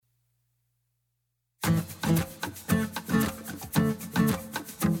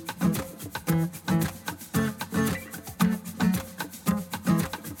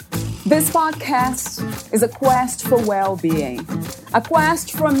This podcast is a quest for well-being, a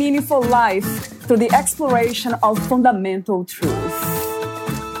quest for a meaningful life through the exploration of fundamental truth.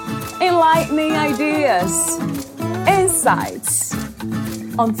 Enlightening ideas, insights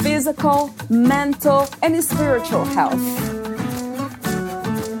on physical, mental, and spiritual health.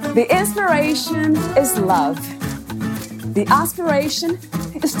 The inspiration is love. The aspiration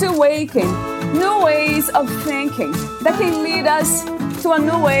is to awaken new ways of thinking that can lead us to a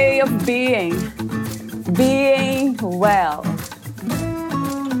new way of being well.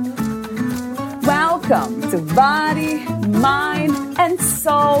 Welcome to Body, Mind, and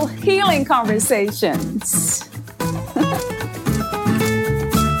Soul Healing Conversations.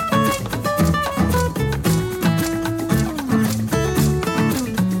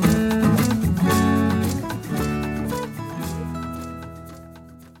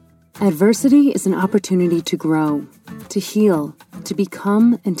 Adversity is an opportunity to grow, to heal, to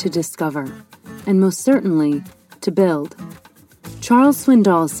become, and to discover, and most certainly, to build. Charles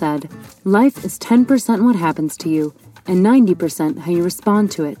Swindoll said, "Life is 10% what happens to you, and 90% how you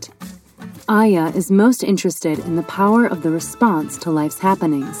respond to it." Aya is most interested in the power of the response to life's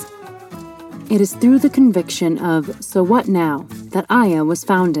happenings. It is through the conviction of "so what now" that Aya was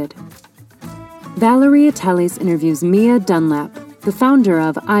founded. Valeria Teles interviews Mia Dunlap, the founder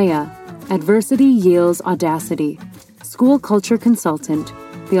of Aya, Adversity Yields Audacity, school culture consultant,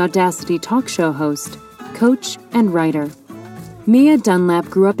 the Audacity talk show host, coach, and writer. Mia Dunlap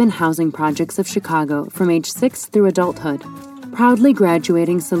grew up in housing projects of Chicago from age 6 through adulthood, proudly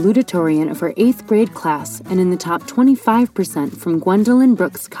graduating salutatorian of her 8th grade class and in the top 25% from Gwendolyn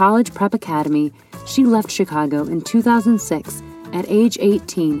Brooks College Prep Academy. She left Chicago in 2006 at age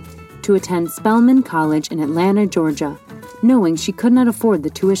 18 to attend Spelman College in Atlanta, Georgia, knowing she could not afford the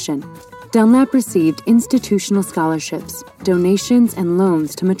tuition. Dunlap received institutional scholarships, donations, and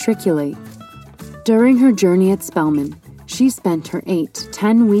loans to matriculate. During her journey at Spelman, she spent her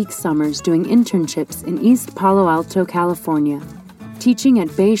 8-10-week summers doing internships in East Palo Alto, California, teaching at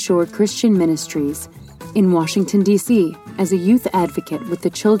Bayshore Christian Ministries, in Washington, D.C. as a youth advocate with the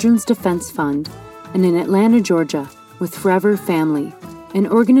Children's Defense Fund, and in Atlanta, Georgia with Forever Family, an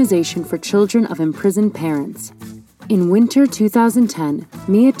organization for children of imprisoned parents. In winter 2010,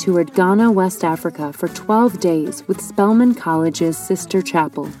 Mia toured Ghana, West Africa for 12 days with Spelman College's sister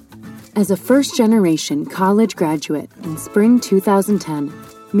chapel. As a first-generation college graduate in spring 2010,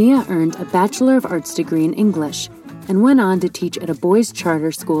 Mia earned a Bachelor of Arts degree in English and went on to teach at a boys'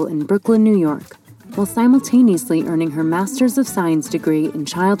 charter school in Brooklyn, New York, while simultaneously earning her Master's of Science degree in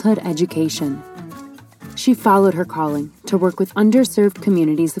childhood education. She followed her calling to work with underserved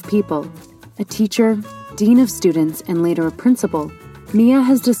communities of people. A teacher, dean of students, and later a principal, Mia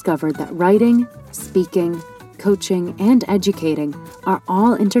has discovered that writing, speaking, coaching, and educating are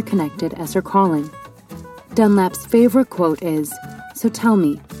all interconnected as her calling. Dunlap's favorite quote is, "So tell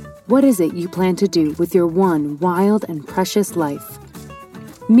me, what is it you plan to do with your one wild and precious life?"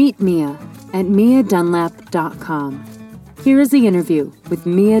 Meet Mia at miadunlap.com. Here is the interview with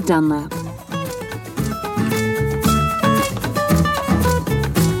Mia Dunlap.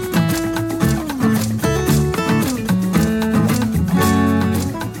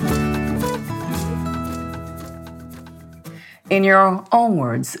 In your own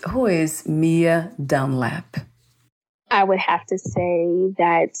words, who is Mia Dunlap? I would have to say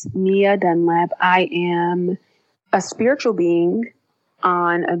that Mia Dunlap, I am a spiritual being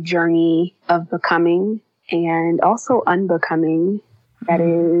on a journey of becoming and also unbecoming. That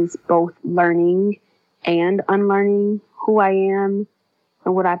is both learning and unlearning who I am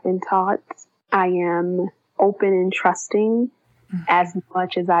and what I've been taught. I am open and trusting as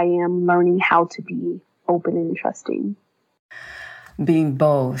much as I am learning how to be open and trusting. Being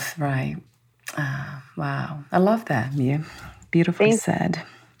both, right? Wow. I love that, Mia. Beautifully said.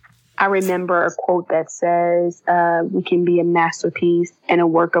 I remember a quote that says, we can be a masterpiece and a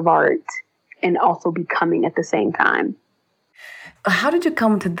work of art and also becoming at the same time. How did you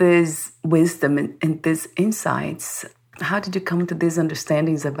come to this wisdom and these insights? How did you come to these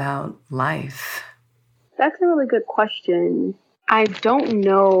understandings about life? That's a really good question. I don't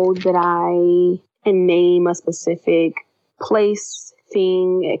know that I can name a specific place,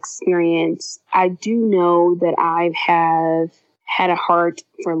 thing, experience. I do know that I have had a heart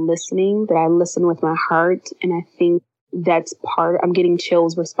for listening, that I listen with my heart. And I think that's I'm getting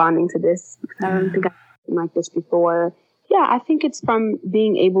chills responding to this. I don't think I've been like this before. Yeah, I think it's from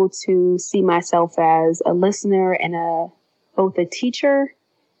being able to see myself as a listener and both a teacher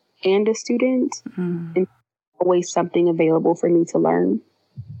and a student, and always something available for me to learn.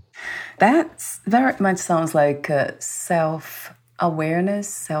 That's very much sounds like self-awareness,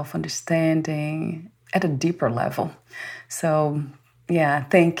 self-understanding at a deeper level. So, yeah,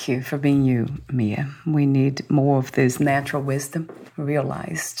 thank you for being you, Mia. We need more of this natural wisdom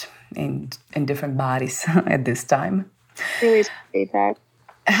realized in different bodies at this time. Really appreciate that.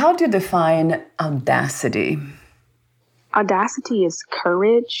 How do you define audacity? Audacity is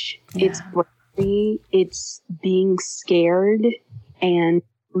courage. Yeah. It's bravery. It's being scared and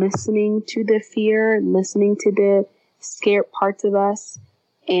listening to the fear, listening to the scared parts of us,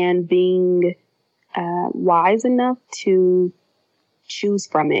 and being wise enough to choose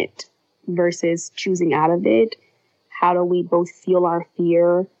from it versus choosing out of it. How do we both feel our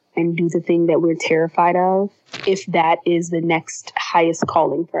fear and do the thing that we're terrified of, if that is the next highest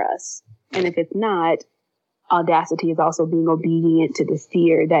calling for us? And if it's not, audacity is also being obedient to the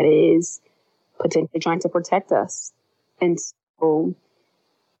fear that is potentially trying to protect us. And so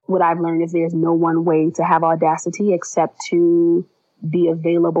what I've learned is there's no one way to have audacity except to be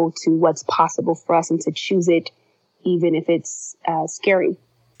available to what's possible for us and to choose it, even if it's scary.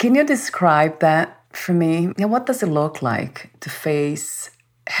 Can you describe that for me? What does it look like to face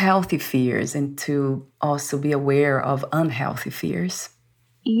healthy fears and to also be aware of unhealthy fears?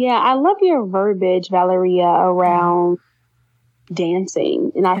 Yeah, I love your verbiage, Valeria, around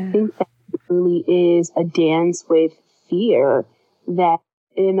dancing. And I think that really is a dance with fear, that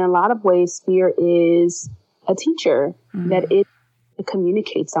in a lot of ways, fear is a teacher, that it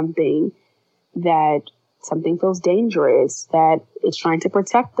communicates something, that something feels dangerous, that it's trying to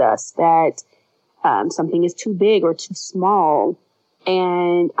protect us, that something is too big or too small.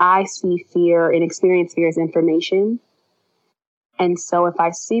 And I see fear and experience fear as information. And so if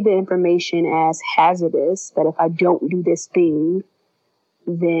I see the information as hazardous, that if I don't do this thing,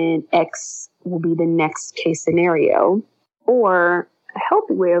 then X will be the next case scenario. Or a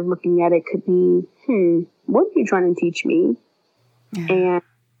healthy way of looking at it could be, what are you trying to teach me? Yeah. And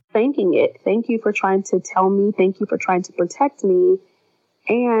thanking it. Thank you for trying to tell me. Thank you for trying to protect me.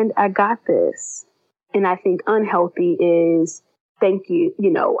 And I got this. And I think unhealthy is, thank you.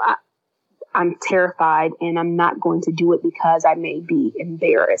 I'm terrified and I'm not going to do it because I may be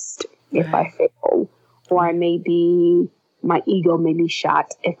embarrassed if I fail, or my ego may be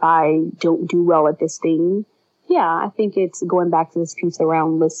shot if I don't do well at this thing. Yeah, I think it's going back to this piece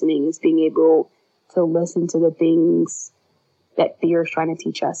around listening, is being able to listen to the things that fear is trying to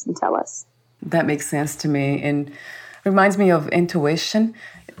teach us and tell us. That makes sense to me and reminds me of intuition.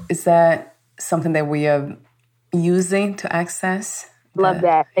 Is that something that we are using to access? Love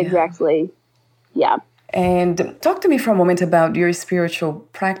that. Yeah. Exactly. Yeah. And talk to me for a moment about your spiritual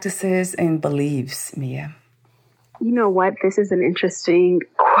practices and beliefs, Mia. You know what? This is an interesting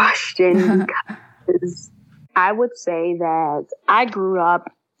question because I would say that I grew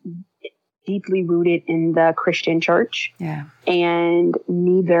up deeply rooted in the Christian church. Yeah. And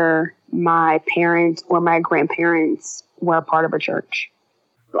neither my parents or my grandparents were a part of a church.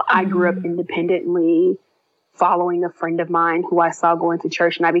 I grew up independently, following a friend of mine who I saw going to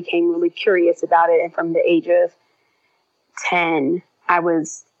church, and I became really curious about it. And from the age of 10, I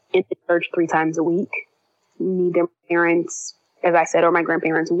was in the church 3 times a week. Neither my parents, as I said, or my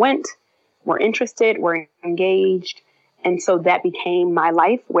grandparents were interested, were engaged. And so that became my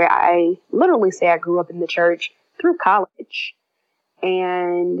life, where I literally say I grew up in the church through college.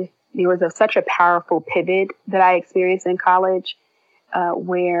 And there was such a powerful pivot that I experienced in college,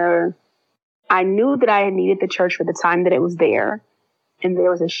 where I knew that I needed the church for the time that it was there. And there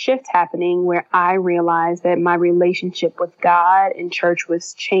was a shift happening where I realized that my relationship with God and church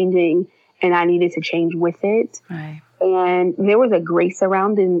was changing, and I needed to change with it. Right. And there was a grace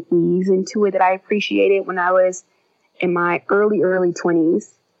around and ease into it that I appreciated when I was in my early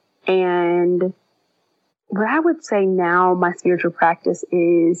 20s. And what I would say now my spiritual practice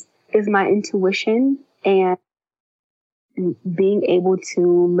is my intuition and being able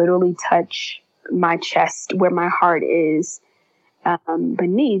to literally touch my chest where my heart is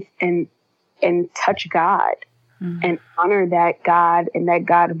beneath and touch God and honor that God and that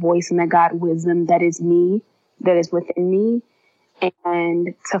God voice and that God wisdom that is me, that is within me,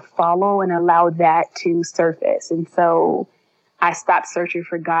 and to follow and allow that to surface. And so I stopped searching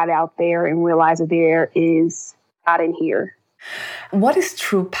for God out there and realized that there is God in here. What is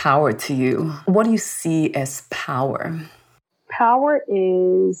true power to you? What do you see as power? Power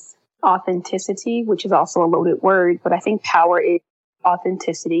is authenticity, which is also a loaded word, but I think power is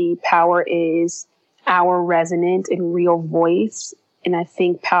authenticity. Power is our resonant and real voice. And I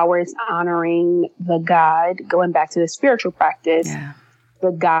think power is honoring the God, going back to the spiritual practice,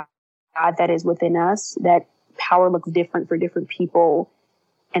 the God God that is within us, that power looks different for different people.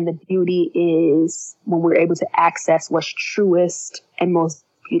 And the beauty is when we're able to access what's truest and most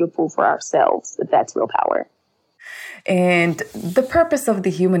beautiful for ourselves, that's real power. And the purpose of the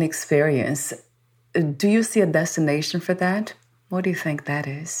human experience, do you see a destination for that? What do you think that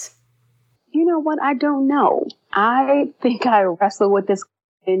is? You know what? I don't know. I think I wrestle with this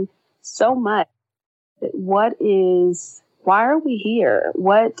question so much. Why are we here?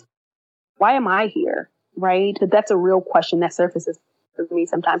 Why am I here? Right? That's a real question that surfaces for me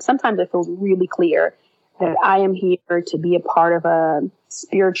sometimes. Sometimes it feels really clear that I am here to be a part of a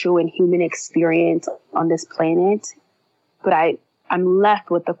spiritual and human experience on this planet. But I'm left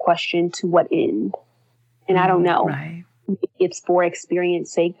with the question, to what end? And I don't know. Right. It's for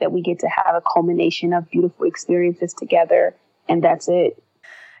experience sake that we get to have a culmination of beautiful experiences together. And that's it.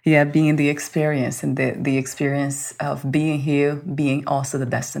 Yeah, being the experience, and the experience of being here, being also the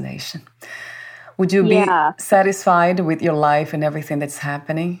destination. Would you be satisfied with your life and everything that's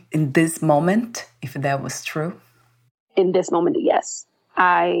happening in this moment, if that was true? In this moment, yes.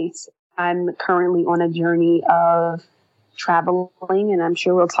 I'm currently on a journey of traveling, and I'm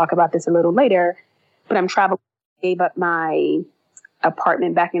sure we'll talk about this a little later, but I'm traveling. I gave up my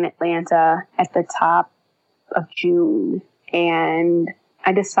apartment back in Atlanta at the top of June, and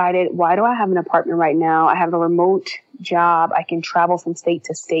I decided, why do I have an apartment right now? I have a remote job. I can travel from state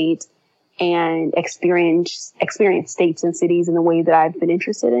to state and experience states and cities in the way that I've been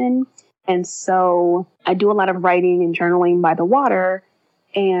interested in. And so I do a lot of writing and journaling by the water.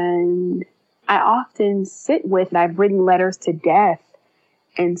 And I often sit with, I've written letters to death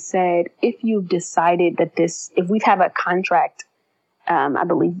and said, if you've decided that if we have a contract, I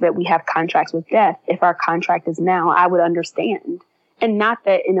believe that we have contracts with death. If our contract is now, I would understand. And not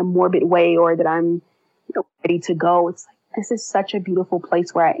that in a morbid way or that I'm ready to go. It's like, this is such a beautiful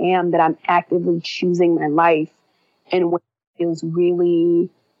place where I am, that I'm actively choosing my life. And what feels really,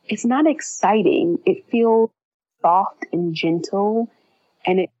 it's not exciting. It feels soft and gentle,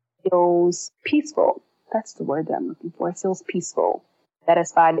 and it feels peaceful. That's the word that I'm looking for. It feels peaceful,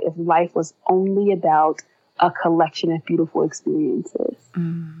 satisfied, if life was only about a collection of beautiful experiences.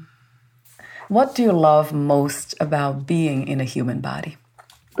 Mm. What do you love most about being in a human body?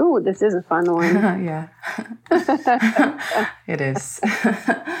 Ooh, this is a fun one. Yeah, it is.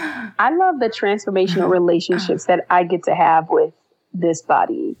 I love the transformational relationships that I get to have with this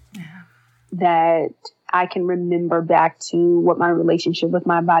body. Yeah. That I can remember back to what my relationship with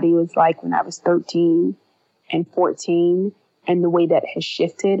my body was like when I was 13 and 14, and the way that has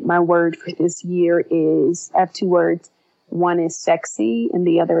shifted. My word for this year is, I have two words. One is sexy and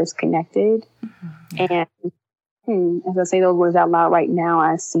the other is connected. Mm-hmm. Yeah. And as I say those words out loud right now,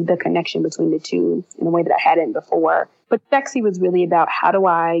 I see the connection between the two in a way that I hadn't before. But sexy was really about, how do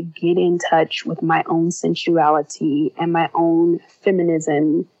I get in touch with my own sensuality and my own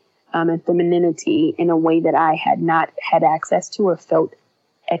feminism and femininity in a way that I had not had access to or felt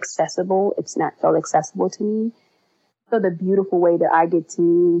accessible. It's not felt accessible to me. So the beautiful way that I get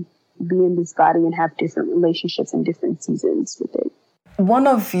to be in this body and have different relationships and different seasons with it. One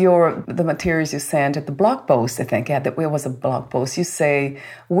of the materials you sent at the blog post, I think, that it was a blog post, you say,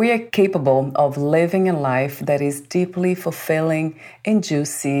 we are capable of living a life that is deeply fulfilling and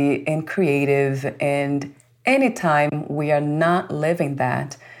juicy and creative. And anytime we are not living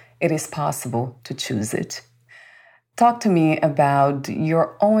that, it is possible to choose it. Talk to me about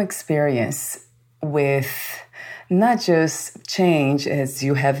your own experience with not just change, as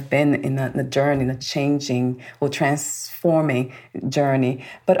you have been in a journey, in a changing or transforming journey,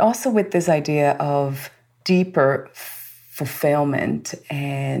 but also with this idea of deeper fulfillment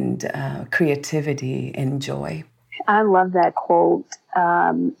and creativity and joy. I love that quote.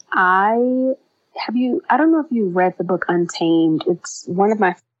 I don't know if you read the book Untamed. It's one of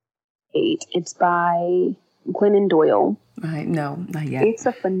my favorites. It's by Glennon Doyle. Right, no, not yet. It's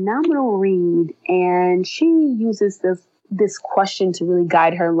a phenomenal read, and she uses this question to really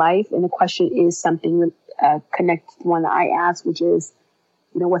guide her life. And the question is something connected to the one that I asked, which is,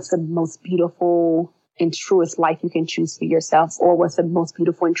 what's the most beautiful and truest life you can choose for yourself, or what's the most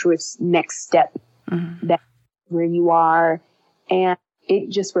beautiful and truest next step that's where you are. And it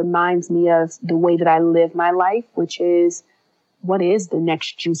just reminds me of the way that I live my life, which is, what is the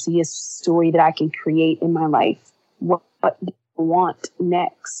next juiciest story that I can create in my life? What do I want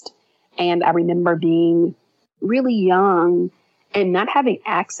next? And I remember being really young and not having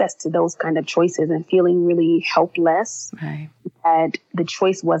access to those kind of choices and feeling really helpless. Right. That the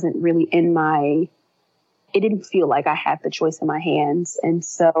choice wasn't really it didn't feel like I had the choice in my hands. And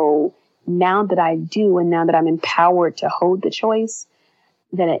so now that I do, and now that I'm empowered to hold the choice,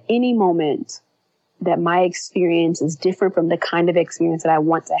 that at any moment that my experience is different from the kind of experience that I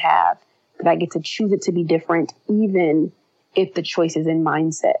want to have, that I get to choose it to be different, even if the choice is in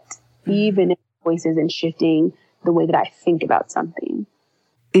mindset, even if the choice is in shifting the way that I think about something.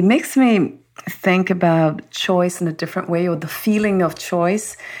 It makes me think about choice in a different way, or the feeling of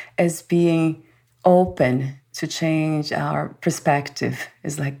choice as being open to change our perspective.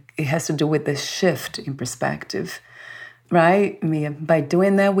 It's like it has to do with this shift in perspective, right, Mia? By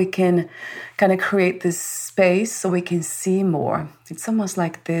doing that, we can kind of create this space so we can see more. It's almost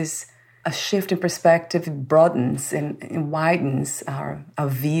like this, a shift in perspective broadens and widens our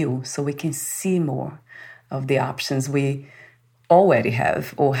view so we can see more of the options we already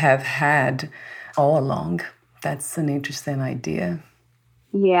have or have had all along. That's an interesting idea.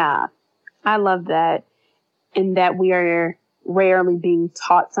 Yeah, I love that. And that we are rarely being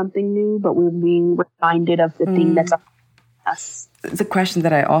taught something new, but we're being reminded of the thing that's us. It's a question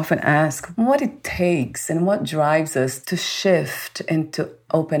that I often ask, what it takes and what drives us to shift and to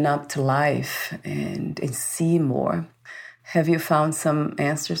open up to life and see more. Have you found some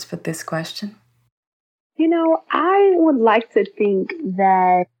answers for this question? You know, I would like to think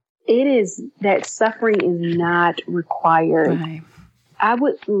that that suffering is not required. Right. I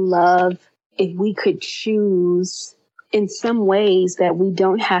would love if we could choose in some ways that we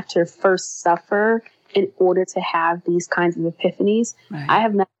don't have to first suffer in order to have these kinds of epiphanies. Right. I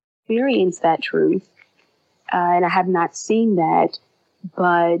have not experienced that truth, and I have not seen that,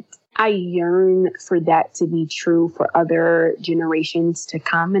 but I yearn for that to be true for other generations to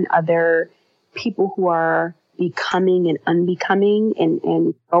come and other people who are becoming and unbecoming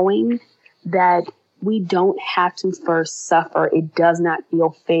and growing, that we don't have to first suffer. It does not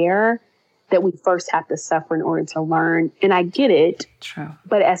feel fair that we first have to suffer in order to learn. And I get it. True.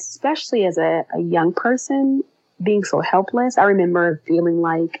 But especially as a young person, being so helpless, I remember feeling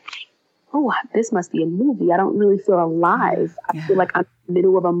like, oh, this must be a movie. I don't really feel alive. I feel like I'm in the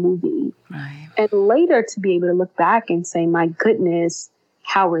middle of a movie. Right. And later to be able to look back and say, my goodness,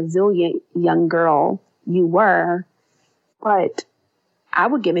 how resilient young girl you were. But I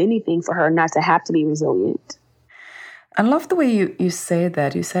would give anything for her not to have to be resilient. I love the way you say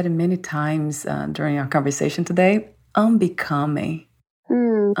that. You said it many times during our conversation today, unbecoming,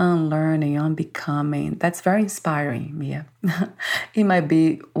 unlearning, unbecoming. That's very inspiring, Mia. It might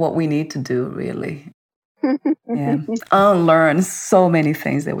be what we need to do, really. Yeah. Unlearn so many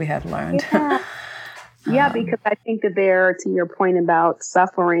things that we have learned. Yeah, because I think that there, to your point about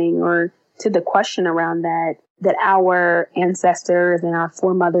suffering, or to the question around that our ancestors and our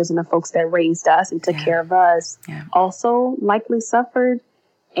foremothers and the folks that raised us and took care of us also likely suffered.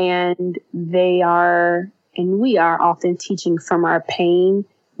 And we are often teaching from our pain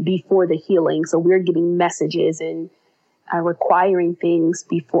before the healing. So we're giving messages and requiring things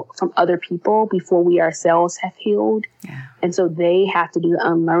from other people before we ourselves have healed. Yeah. And so they have to do the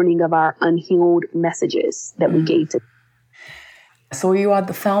unlearning of our unhealed messages that we gave to them. So you are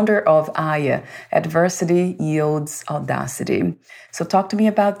the founder of AYA, Adversity Yields Audacity. So talk to me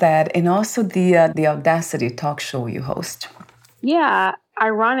about that, and also the Audacity talk show you host. Yeah,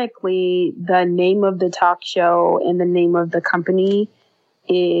 ironically, the name of the talk show and the name of the company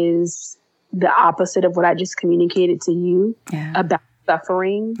is the opposite of what I just communicated to you about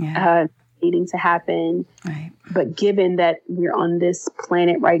suffering needing to happen. Right. But given that we're on this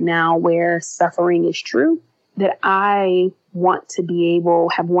planet right now where suffering is true, that I wanted to be able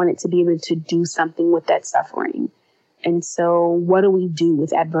to do something with that suffering. And so what do we do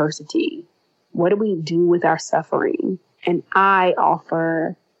with adversity? What do we do with our suffering? And I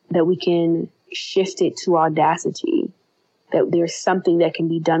offer that we can shift it to audacity, that there's something that can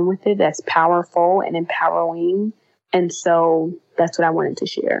be done with it that's powerful and empowering. And so that's what I wanted to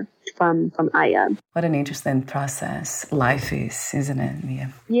share from AYA. What an interesting process life is, isn't it,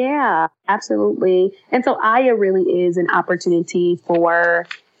 Mia? Yeah, absolutely. And so AYA really is an opportunity for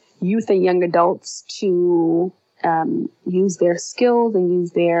youth and young adults to use their skills and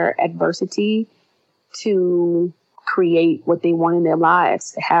use their adversity to create what they want in their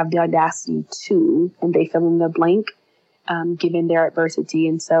lives, to have the audacity to, and they fill in the blank, given their adversity.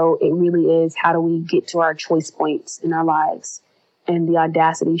 And so it really is, how do we get to our choice points in our lives? And the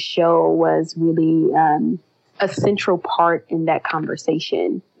Audacity show was really a central part in that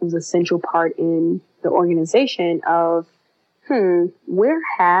conversation. It was a central part in the organization of, where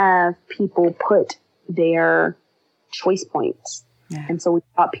have people put their choice points? Yeah. And so we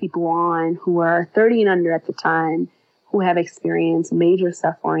brought people on who are 30 and under at the time, who have experienced major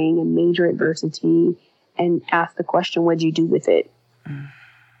suffering and major adversity, and asked the question, what did you do with it?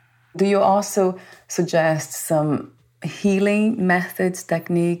 Do you also suggest some healing methods,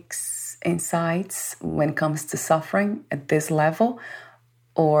 techniques, insights when it comes to suffering at this level?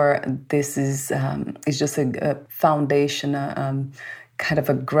 Or this is just a foundation, kind of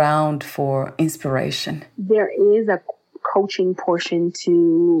a ground for inspiration? There is a coaching portion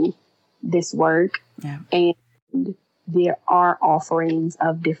to this work. Yeah. And there are offerings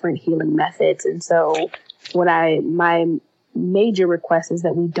of different healing methods. And so my major request is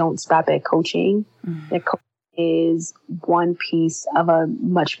that we don't stop at coaching. That coaching is one piece of a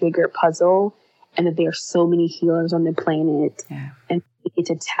much bigger puzzle, and that there are so many healers on the planet. Yeah. And we get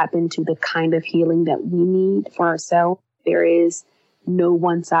to tap into the kind of healing that we need for ourselves. There is no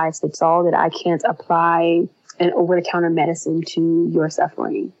one size fits all, that I can't apply an over-the-counter medicine to your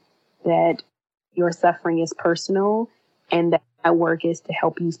suffering, that your suffering is personal, and that my work is to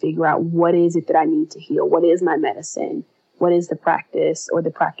help you figure out what is it that I need to heal? What is my medicine? What is the practice or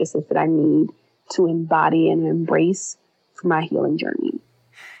the practices that I need to embody and embrace for my healing journey?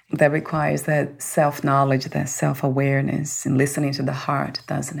 That requires that self-knowledge, that self-awareness, and listening to the heart,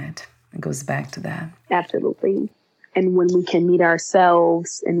 doesn't it? It goes back to that. Absolutely. And when we can meet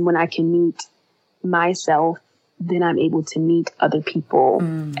ourselves, and when I can meet myself, then I'm able to meet other people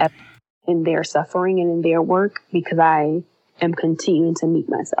in their suffering and in their work, because I am continuing to meet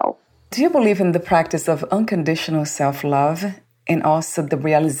myself. Do you believe in the practice of unconditional self-love and also the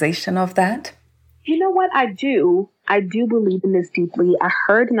realization of that? You know what? I do. I do believe in this deeply. I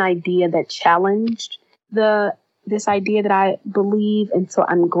heard an idea that challenged this idea that I believe, and so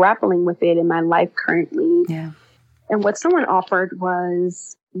I'm grappling with it in my life currently. Yeah. And what someone offered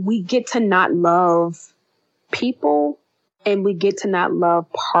was, we get to not love people, and we get to not love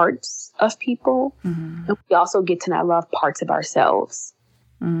parts of people, and we also get to not love parts of ourselves.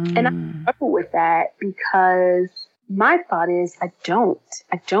 And I struggle with that, because my thought is, I don't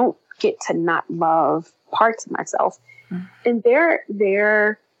get to not love parts of myself. And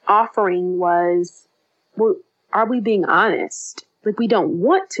their offering was, well, are we being honest? Like, we don't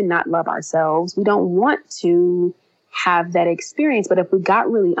want to not love ourselves. We don't want to have that experience. But if we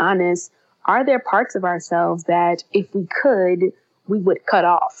got really honest, are there parts of ourselves that if we could, we would cut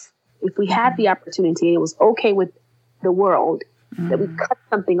off? If we had the opportunity and it was okay with the world that we cut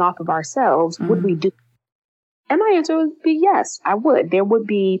something off of ourselves, would we do? And my answer would be yes, I would. There would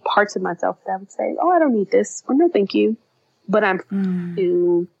be parts of myself that I would say, oh, I don't need this, or no, thank you. But I'm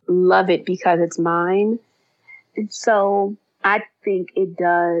to love it because it's mine. And so I think it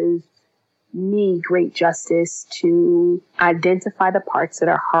does me great justice to identify the parts that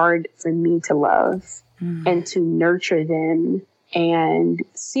are hard for me to love and to nurture them and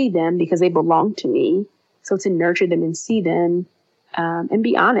see them because they belong to me. So to nurture them and see them and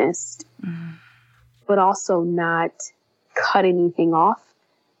be honest, but also not cut anything off,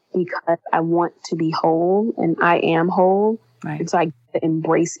 because I want to be whole and I am whole. Right. And so I get to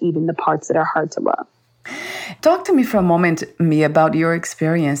embrace even the parts that are hard to love. Talk to me for a moment, Mia, about your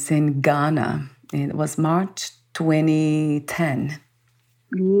experience in Ghana. It was March 2010.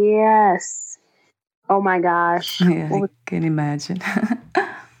 Yes. Oh my gosh. Yeah, I can imagine.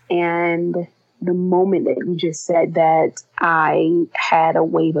 And the moment that you just said that, I had a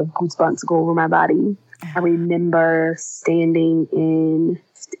wave of goosebumps go over my body. I remember standing in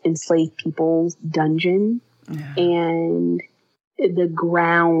enslaved people's dungeon, and the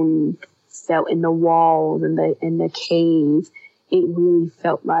ground felt in the walls and the cave. It really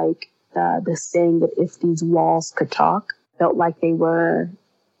felt like the saying that if these walls could talk, felt like they were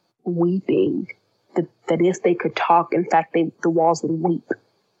weeping. That if they could talk, in fact, the walls would weep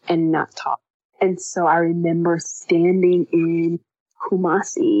and not talk. And so I remember standing in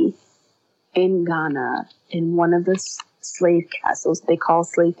Kumasi in Ghana, in one of the slave castles. They call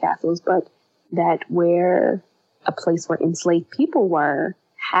slave castles, but that where a place where enslaved people were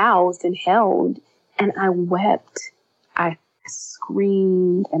housed and held. And I wept. I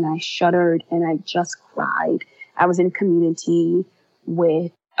screamed and I shuddered and I just cried. I was in community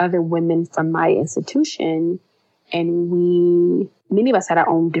with other women from my institution, and many of us had our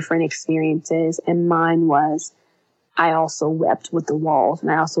own different experiences, and mine was, I also wept with the walls, and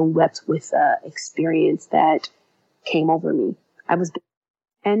I also wept with the experience that came over me. I was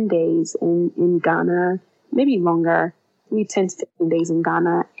 10 days in Ghana, maybe longer, maybe 10 to 15 days in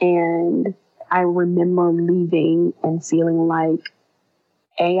Ghana, and I remember leaving and feeling like,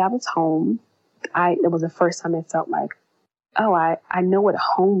 I was home. It was the first time it felt like, oh, I know what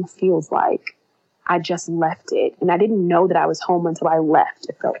home feels like. I just left it. And I didn't know that I was home until I left.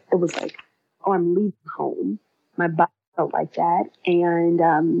 It was like, oh, I'm leaving home. My body felt like that.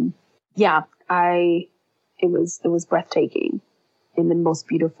 And it was breathtaking in the most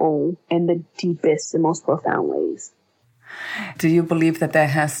beautiful and the deepest and most profound ways. Do you believe that that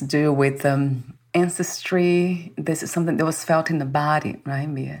has to do with ancestry? This is something that was felt in the body, right,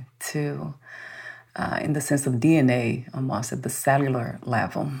 Mia, too, in the sense of DNA, almost at the cellular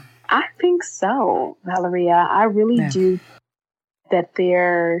level? I think so, Valeria. I really do. That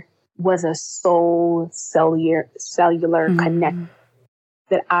there was a soul cellular connection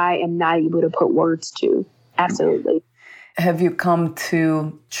that I am not able to put words to. Absolutely. Have you come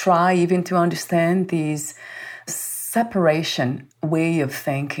to try even to understand these separation way of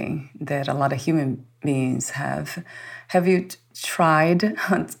thinking that a lot of human beings have? Have you tried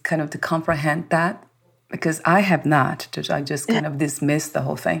kind of to comprehend that? Because I have not. I just kind of dismissed the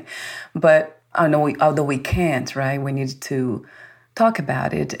whole thing. But I know although we can't, right? We need to talk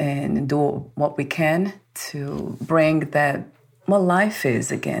about it and do what we can to bring that what life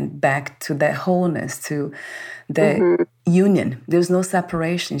is again back to that wholeness, to the union. There's no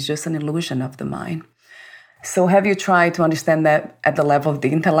separation. It's just an illusion of the mind. So have you tried to understand that at the level of the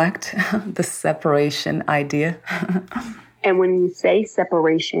intellect, the separation idea? And when you say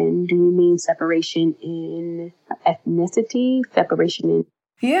separation, do you mean separation in ethnicity, separation in...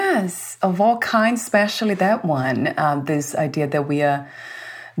 Yes, of all kinds, especially that one. This idea that we are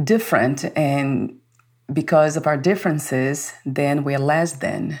different, and because of our differences, then we are less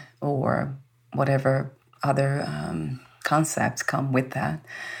than, or whatever other concepts come with that.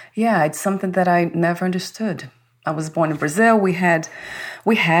 Yeah, it's something that I never understood. I was born in Brazil. We have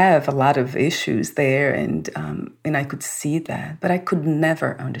a lot of issues there, and I could see that, but I could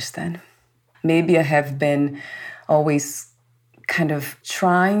never understand. Maybe I have been always kind of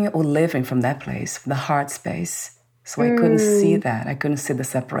trying or living from that place, from the heart space. So I couldn't see that. I couldn't see the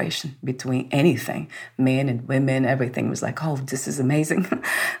separation between anything, men and women. Everything was like, oh, this is amazing.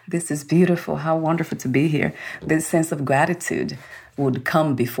 This is beautiful. How wonderful to be here. This sense of gratitude would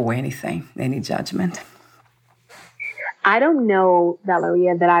come before anything, any judgment. I don't know,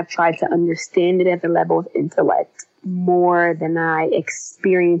 Valeria, that I've tried to understand it at the level of intellect more than I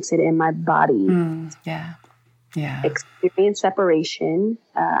experience it in my body. Yeah. Experience separation.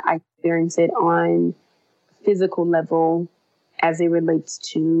 I experience it on physical level as it relates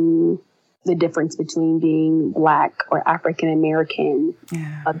to the difference between being Black or African American,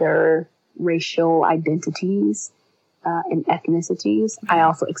 other racial identities and ethnicities. I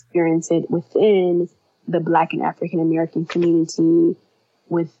also experience it within the Black and African American community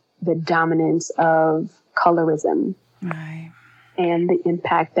with the dominance of colorism, right, and the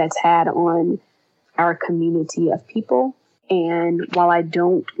impact that's had on our community of people. And while I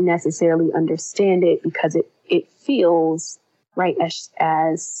don't necessarily understand it, because it feels right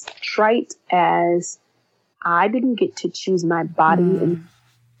as trite as I didn't get to choose my body, and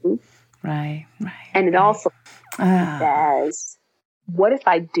right, and it also as, what if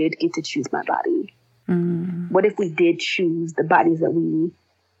I did get to choose my body? What if we did choose the bodies that we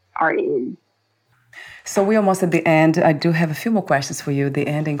are in? So we're almost at the end. I do have a few more questions for you, the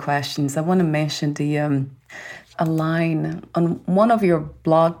ending questions. I want to mention a line on one of your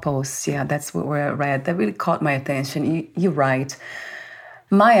blog posts. Yeah, that's what I read. That really caught my attention. You write,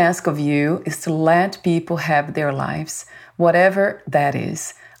 "My ask of you is to let people have their lives, whatever that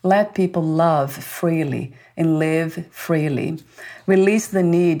is. Let people love freely and live freely. Release the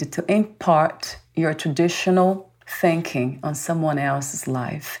need to impart your traditional thinking on someone else's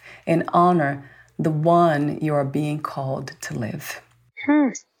life and honor the one you are being called to live."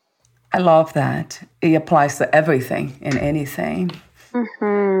 I love that. It applies to everything and anything.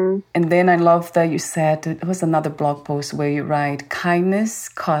 And then I love that you said, it was another blog post where you write, "Kindness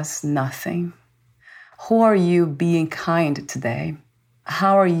costs nothing." Who are you being kind today?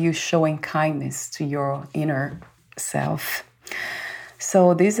 How are you showing kindness to your inner self?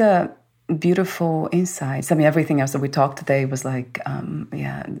 So these are beautiful insights. I mean, everything else that we talked today was like,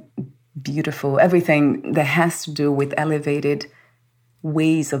 beautiful. Everything that has to do with elevated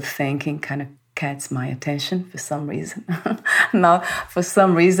ways of thinking kind of catches my attention for some reason. Now, for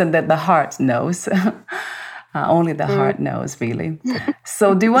some reason that the heart knows. Only the heart knows, really.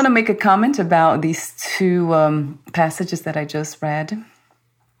 So do you want to make a comment about these two passages that I just read?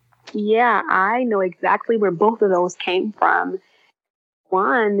 Yeah, I know exactly where both of those came from.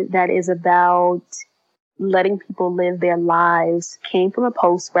 One that is about letting people live their lives came from a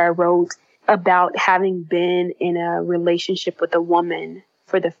post where I wrote about having been in a relationship with a woman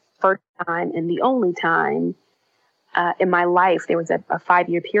for the first time and the only time in my life. There was a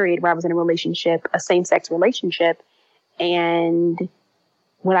 5-year period where I was in a relationship, a same-sex relationship. And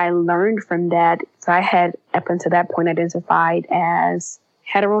what I learned from that, so I had up until that point identified as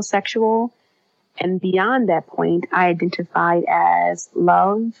heterosexual. And beyond that point, I identified as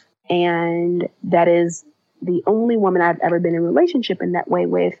love. And that is the only woman I've ever been in a relationship in that way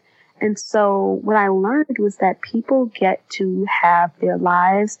with. And so what I learned was that people get to have their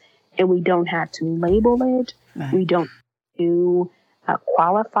lives and we don't have to label it. Right. We don't have to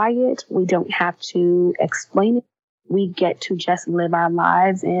qualify it. We don't have to explain it. We get to just live our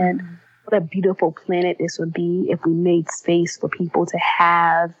lives. And what a beautiful planet this would be if we made space for people to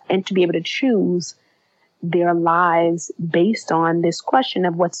have and to be able to choose their lives based on this question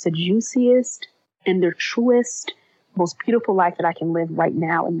of what's the juiciest and the truest, most beautiful life that I can live right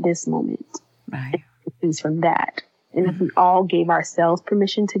now in this moment. Right. Choose from that. And if we all gave ourselves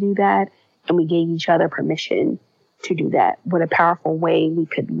permission to do that, and we gave each other permission to do that, what a powerful way we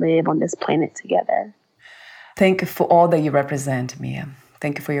could live on this planet together. Thank you for all that you represent, Mia.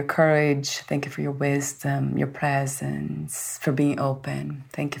 Thank you for your courage. Thank you for your wisdom, your presence, for being open.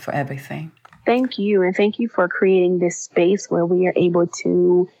 Thank you for everything. Thank you. And thank you for creating this space where we are able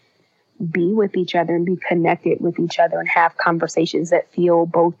to be with each other and be connected with each other and have conversations that feel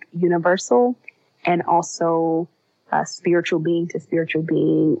both universal and also spiritual being to spiritual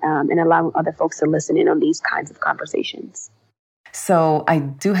being, and allowing other folks to listen in on these kinds of conversations. So I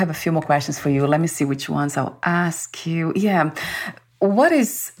do have a few more questions for you. Let me see which ones I'll ask you. Yeah. What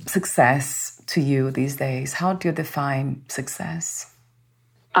is success to you these days? How do you define success?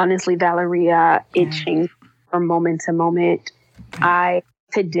 Honestly, Valeria, it changed from moment to moment.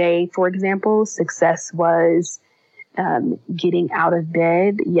 Today, for example, success was getting out of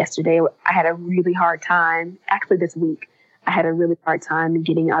bed. Yesterday, I had a really hard time. Actually, this week, I had a really hard time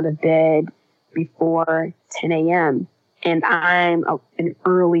getting out of bed before 10 a.m. And I'm an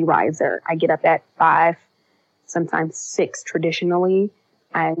early riser. I get up at 5, sometimes 6 traditionally.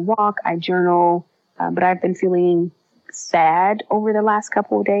 I walk, I journal, but I've been feeling sad over the last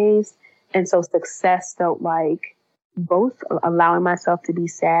couple of days. And so success felt like both allowing myself to be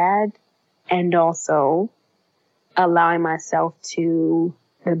sad and also allowing myself to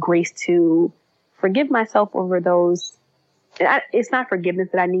the grace to forgive myself over those. It's not forgiveness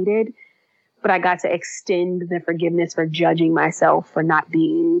that I needed, but I got to extend the forgiveness for judging myself for not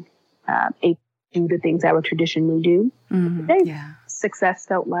being able to do the things I would traditionally do. Today, success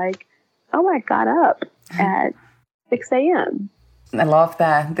felt like, oh, I got up at 6 a.m. I love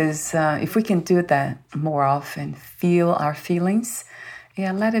that. There's, if we can do that more often, feel our feelings,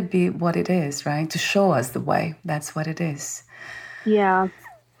 let it be what it is, right? To show us the way. That's what it is. Yeah.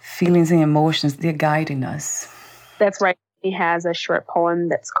 Feelings and emotions, they're guiding us. That's right. He has a short poem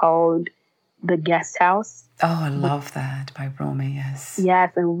that's called The Guest House. Oh, I love that by Rumi, yes.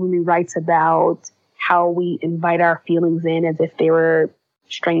 Yes, and Rumi writes about how we invite our feelings in as if they were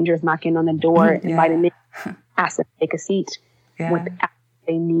strangers knocking on the door, invite them in, ask them to take a seat with the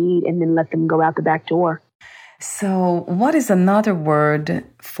they need, and then let them go out the back door. So what is another word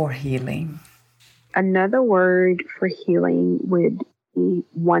for healing? Another word for healing would be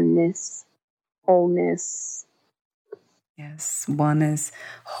oneness, wholeness. Yes, oneness,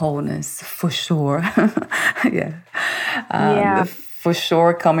 wholeness, for sure. For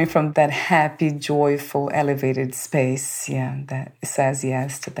sure, coming from that happy, joyful, elevated space. Yeah, that says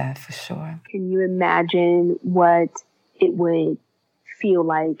yes to that for sure. Can you imagine what it would feel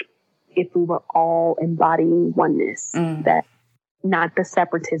like if we were all embodying oneness? That not the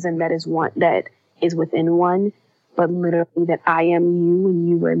separatism that is within one, but literally that I am you and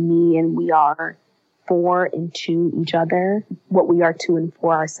you are me and we are for and to each other, what we are to and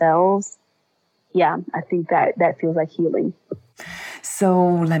for ourselves. Yeah, I think that feels like healing.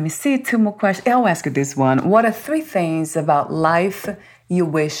 So let me see, 2 more questions. I'll ask you this one. What are 3 things about life you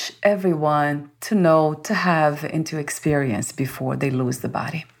wish everyone to know, to have, and to experience before they lose the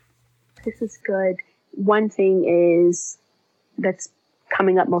body? This is good. One thing that's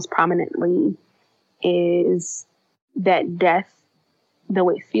coming up most prominently is that death, though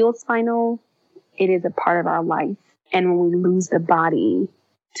it feels final, it is a part of our life. And when we lose the body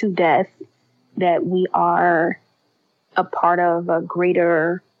to death, that we are a part of a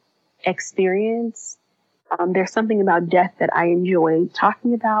greater experience. There's something about death that I enjoy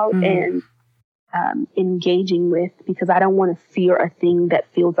talking about and engaging with, because I don't want to fear a thing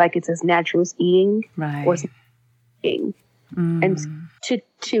that feels like it's as natural as eating or eating. And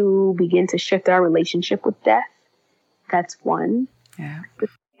to begin to shift our relationship with death, that's one. Yeah. The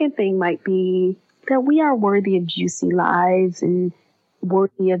second thing might be that we are worthy of juicy lives and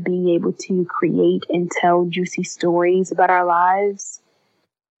worthy of being able to create and tell juicy stories about our lives.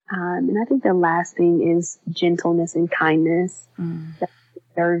 And I think the last thing is gentleness and kindness. That we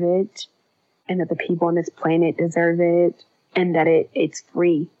deserve it, and that the people on this planet deserve it, and that it's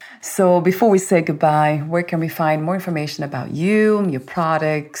free. So before we say goodbye, where can we find more information about you, your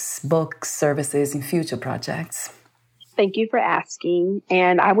products, books, services, and future projects? Thank you for asking.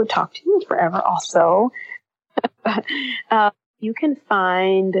 And I would talk to you forever also. You can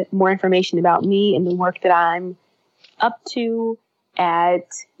find more information about me and the work that I'm up to at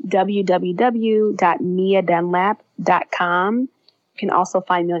www.miadunlap.com. You can also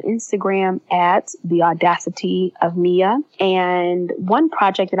find me on Instagram at The Audacity of Mia. And one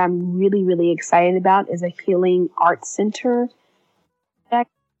project that I'm really, really excited about is a healing art center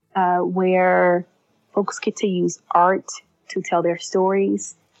where folks get to use art to tell their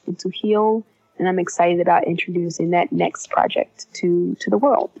stories and to heal. And I'm excited about introducing that next project to the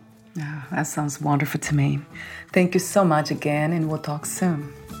world. Oh, that sounds wonderful to me. Thank you so much again, and we'll talk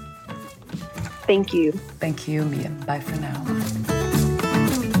soon. Thank you. Thank you, Mia. Bye for now.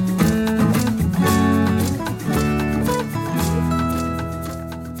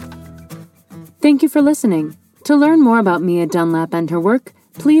 Thank you for listening. To learn more about Mia Dunlap and her work,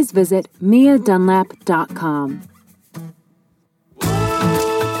 please visit miadunlap.com.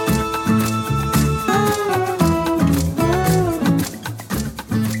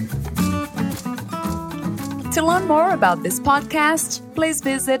 To learn more about this podcast, please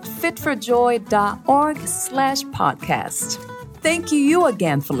visit fitforjoy.org/podcast. Thank you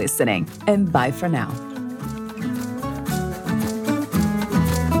again for listening, and bye for now.